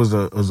course it was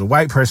a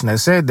white person that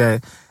said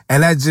that.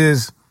 And that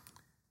just,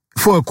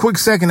 for a quick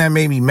second, that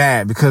made me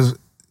mad because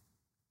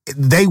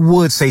they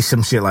would say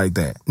some shit like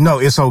that. No,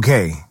 it's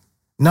okay.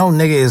 No,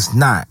 nigga, it's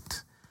not.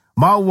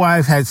 My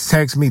wife has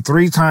texted me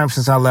 3 times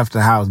since I left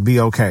the house. Be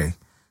okay.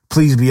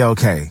 Please be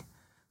okay.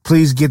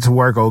 Please get to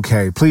work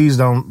okay. Please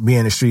don't be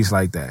in the streets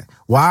like that.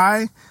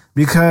 Why?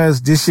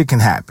 Because this shit can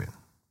happen.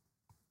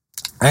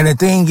 And the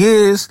thing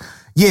is,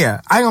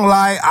 yeah, I ain't gonna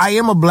lie, I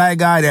am a black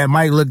guy that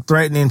might look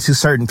threatening to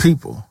certain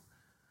people.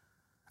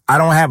 I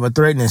don't have a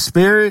threatening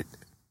spirit,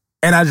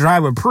 and I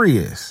drive a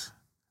Prius.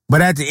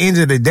 But at the end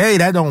of the day,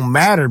 that don't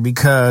matter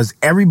because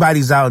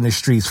everybody's out in the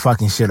streets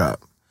fucking shit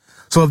up.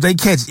 So if they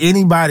catch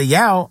anybody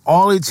out,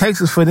 all it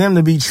takes is for them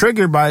to be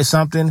triggered by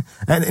something,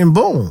 and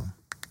boom.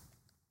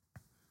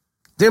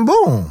 Then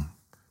boom.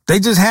 They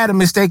just had a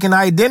mistaken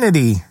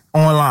identity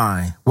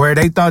online where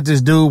they thought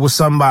this dude was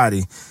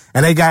somebody.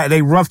 And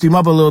they roughed him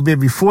up a little bit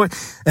before,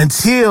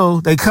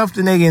 until they cuffed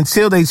the nigga,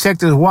 until they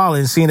checked his wallet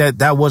and seen that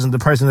that wasn't the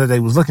person that they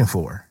was looking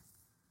for.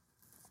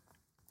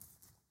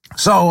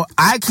 So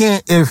I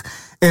can't, if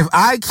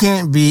I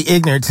can't be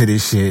ignorant to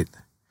this shit,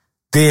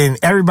 then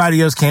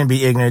everybody else can't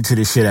be ignorant to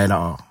this shit at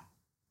all.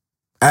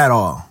 At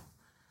all.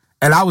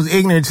 And I was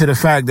ignorant to the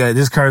fact that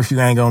this curfew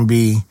ain't gonna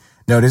be,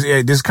 no,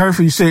 this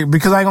curfew shit,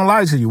 because I ain't gonna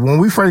lie to you. When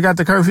we first got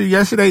the curfew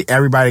yesterday,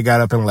 everybody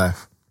got up and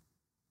left.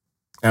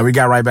 And we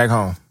got right back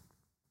home.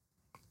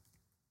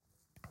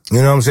 You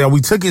know what I'm saying?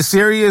 We took it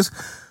serious,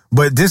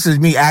 but this is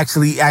me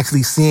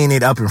actually seeing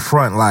it up in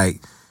front.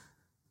 Like,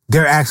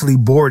 they're actually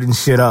boarding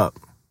shit up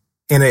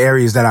in the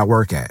areas that I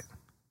work at.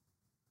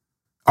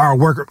 Or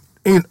work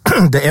in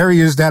the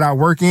areas that I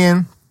work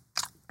in,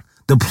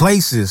 the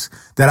places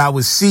that I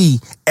would see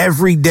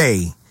every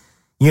day,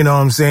 you know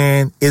what I'm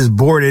saying, is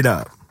boarded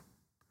up.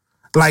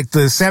 Like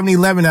the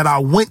 7-Eleven that I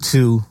went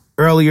to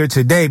earlier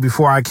today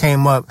before I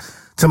came up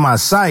to my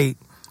site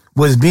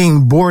was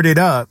being boarded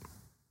up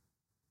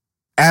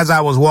as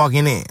I was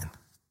walking in.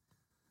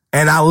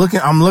 And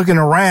I'm looking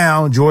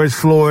around, George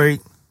Floyd,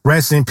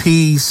 rest in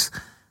peace.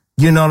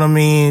 You know what I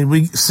mean?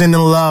 We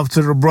sending love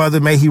to the brother.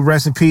 May he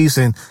rest in peace,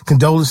 and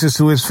condolences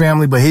to his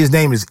family. But his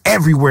name is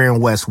everywhere in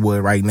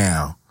Westwood right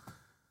now.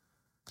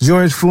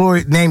 George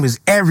Floyd's name is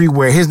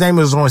everywhere. His name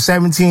is on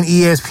 17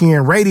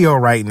 ESPN radio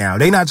right now.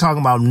 They not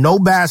talking about no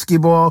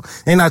basketball.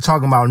 They not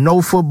talking about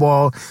no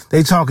football.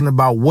 They talking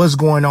about what's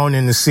going on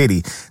in the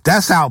city.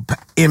 That's how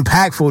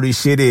impactful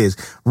this shit is.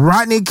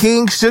 Rodney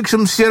King shook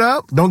some shit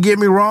up. Don't get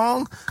me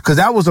wrong. Cause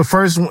he was the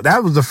first nigga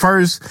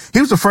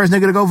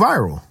to go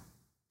viral.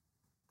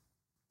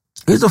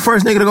 He's the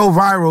first nigga to go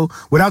viral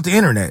without the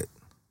internet.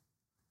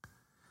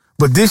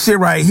 But this shit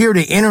right here,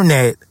 the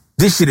internet,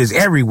 this shit is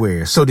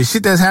everywhere. So the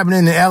shit that's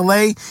happening in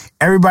LA,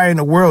 everybody in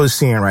the world is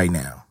seeing right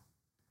now.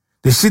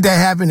 The shit that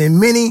happened in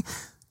Minnie,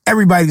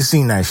 everybody's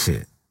seen that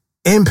shit.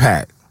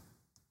 Impact.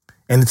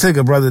 And it took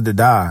a brother to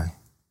die.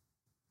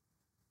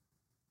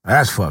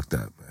 That's fucked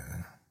up,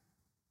 man.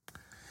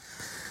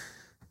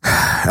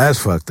 That's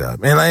fucked up.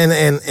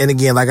 And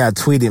again, like I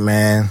tweeted,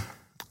 man,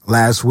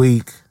 last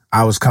week,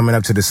 I was coming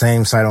up to the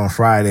same site on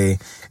Friday,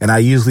 and I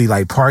usually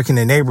like park in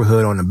the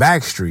neighborhood on the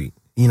back street,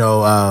 you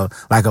know,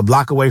 like a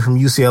block away from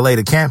UCLA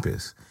to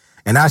campus.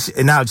 And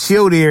I'll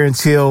chill there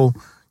until,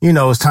 you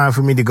know, it's time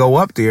for me to go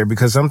up there,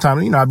 because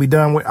sometimes, you know, I'll be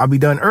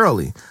done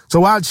early.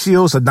 So I'll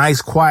chill. It's a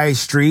nice quiet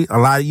street.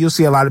 You'll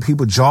see a lot of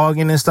people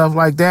jogging and stuff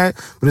like that,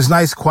 but it's a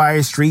nice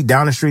quiet street.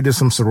 Down the street, there's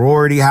some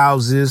sorority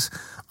houses.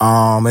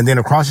 And then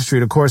across the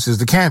street, of course, is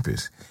the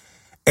campus.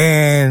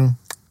 And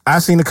I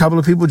seen a couple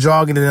of people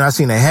jogging, and then I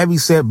seen a heavy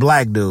set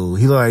black dude.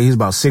 He looked like he's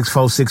about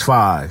 6'4",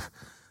 6'5",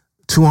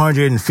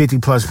 250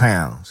 plus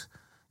pounds.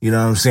 You know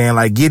what I'm saying?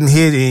 Like getting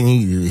hit, and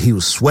he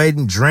was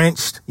sweating,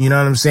 drenched. You know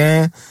what I'm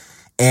saying?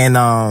 And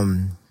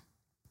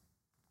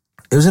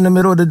it was in the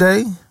middle of the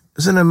day. It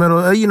was in the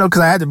middle, you know,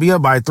 because I had to be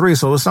up by 3,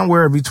 so it was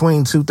somewhere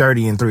between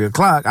 2:30 and 3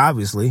 o'clock,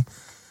 obviously.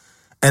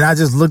 And I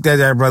just looked at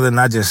that brother, and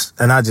I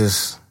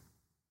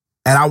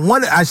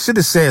should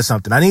have said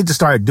something. I need to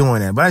start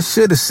doing that, but I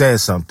should have said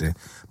something.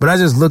 But I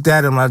just looked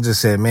at him, and I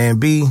just said, man,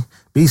 be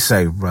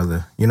safe,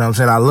 brother. You know what I'm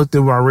saying? I looked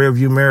in my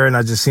rearview mirror, and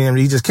I just seen him.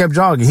 He just kept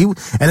jogging.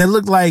 And it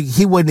looked like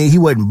he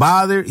wasn't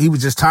bothered. He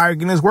was just tired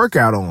getting his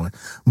workout on.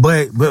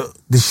 But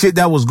the shit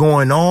that was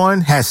going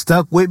on had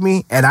stuck with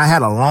me, and I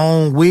had a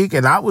long week,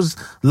 and I was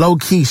low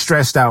key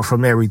stressed out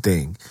from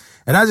everything.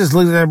 And I just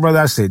looked at that brother.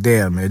 I said,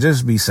 damn, man,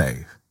 just be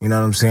safe. You know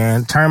what I'm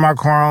saying? Turned my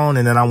car on,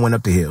 and then I went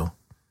up the hill.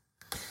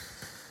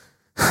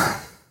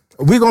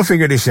 We gonna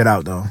figure this shit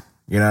out, though.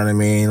 You know what I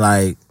mean?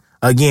 Like,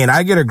 again,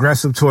 I get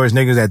aggressive towards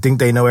niggas that think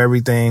they know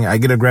everything. I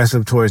get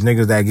aggressive towards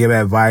niggas that give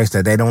advice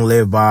that they don't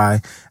live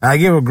by. And I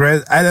get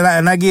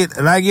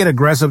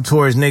aggressive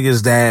towards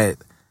niggas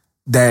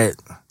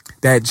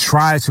that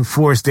try to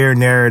force their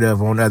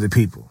narrative on other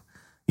people.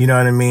 You know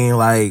what I mean?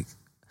 Like,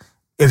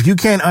 if you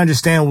can't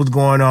understand what's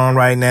going on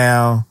right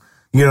now,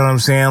 you know what I'm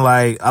saying?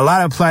 Like, a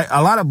lot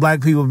of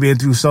black people been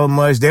through so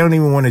much, they don't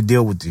even want to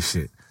deal with this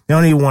shit. They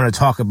don't even want to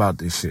talk about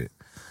this shit.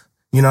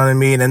 You know what I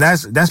mean? And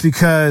that's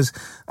because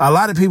a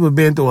lot of people have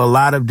been through a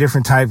lot of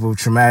different type of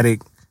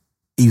traumatic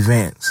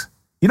events.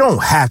 You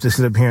don't have to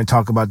sit up here and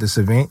talk about this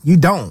event. You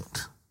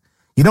don't.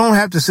 You don't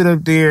have to sit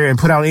up there and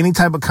put out any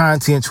type of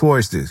content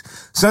towards this.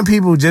 Some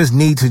people just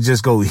need to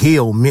just go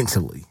heal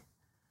mentally.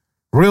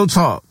 Real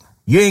talk.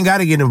 You ain't got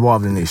to get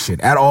involved in this shit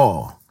at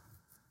all.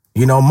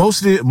 You know,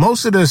 most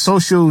of the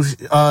social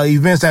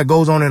events that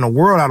goes on in the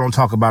world, I don't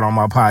talk about on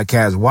my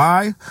podcast.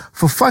 Why?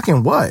 For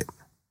fucking what?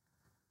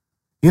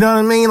 You know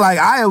what I mean? Like,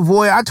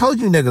 I told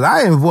you niggas,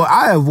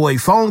 I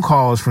avoid phone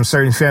calls from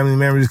certain family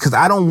members because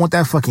I don't want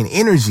that fucking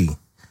energy.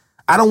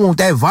 I don't want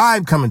that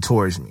vibe coming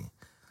towards me.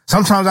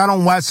 Sometimes I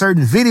don't watch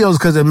certain videos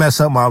because it mess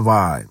up my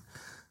vibe.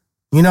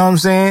 You know what I'm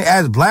saying?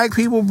 As black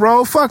people,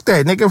 bro, fuck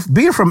that. Nigga,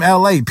 being from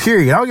LA,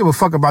 period. I don't give a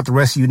fuck about the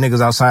rest of you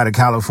niggas outside of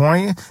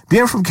California.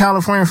 Being from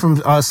California,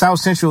 from South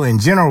Central in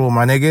general,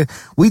 my nigga,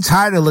 we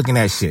tired of looking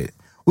at shit.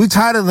 We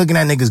tired of looking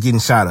at niggas getting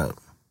shot up.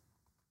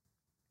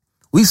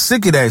 We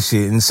sick of that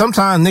shit. And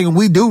sometimes, nigga,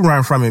 we do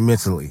run from it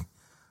mentally.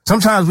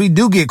 Sometimes we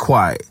do get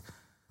quiet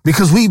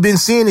because we've been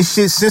seeing this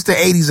shit since the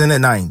 80s and the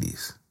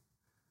 90s.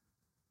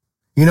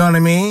 You know what I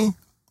mean?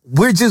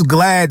 We're just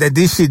glad that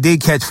this shit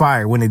did catch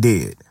fire when it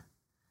did.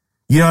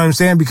 You know what I'm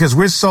saying? Because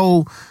we're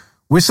so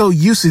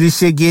used to this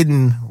shit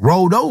getting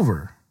rolled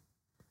over.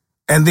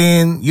 And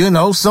then, you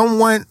know,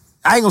 someone,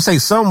 I ain't gonna say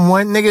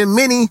someone, nigga,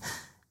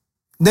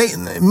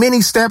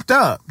 many stepped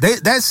up.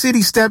 That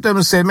city stepped up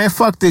and said, man,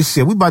 fuck this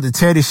shit. We about to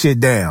tear this shit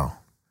down.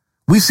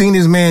 We seen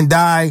this man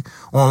die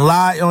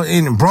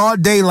in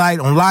broad daylight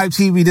on live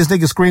TV. This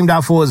nigga screamed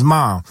out for his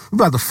mom. We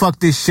about to fuck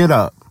this shit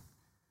up.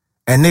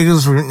 And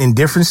niggas in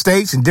different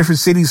states and different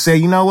cities say,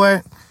 you know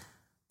what?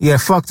 Yeah,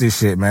 fuck this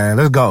shit, man.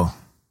 Let's go.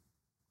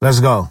 Let's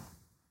go.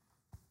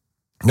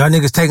 Y'all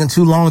niggas taking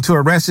too long to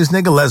arrest this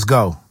nigga. Let's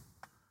go.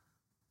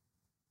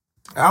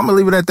 I'm gonna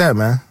leave it at that,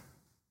 man.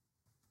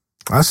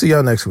 I'll see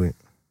y'all next week.